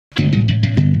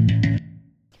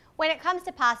When it comes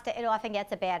to pasta, it often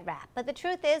gets a bad rap. But the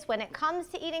truth is, when it comes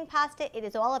to eating pasta, it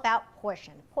is all about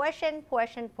portion. Portion,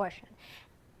 portion, portion.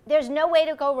 There's no way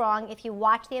to go wrong if you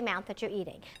watch the amount that you're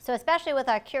eating. So especially with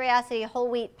our Kurriosity whole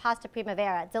wheat pasta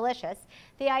primavera, delicious.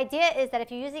 The idea is that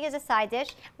if you're using it as a side dish,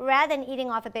 rather than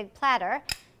eating off a big platter,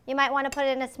 you might want to put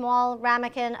it in a small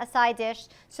ramekin, a side dish,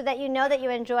 so that you know that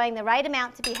you're enjoying the right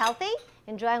amount to be healthy,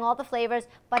 enjoying all the flavors,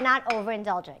 but not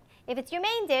overindulging. If it's your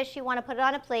main dish, you want to put it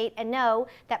on a plate and know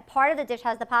that part of the dish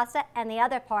has the pasta and the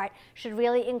other part should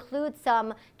really include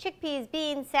some chickpeas,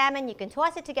 beans, salmon. You can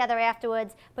toss it together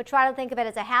afterwards, but try to think of it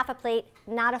as a half a plate,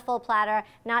 not a full platter,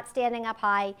 not standing up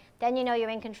high. Then you know you're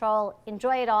in control.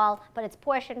 Enjoy it all, but it's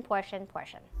portion, portion,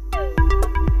 portion.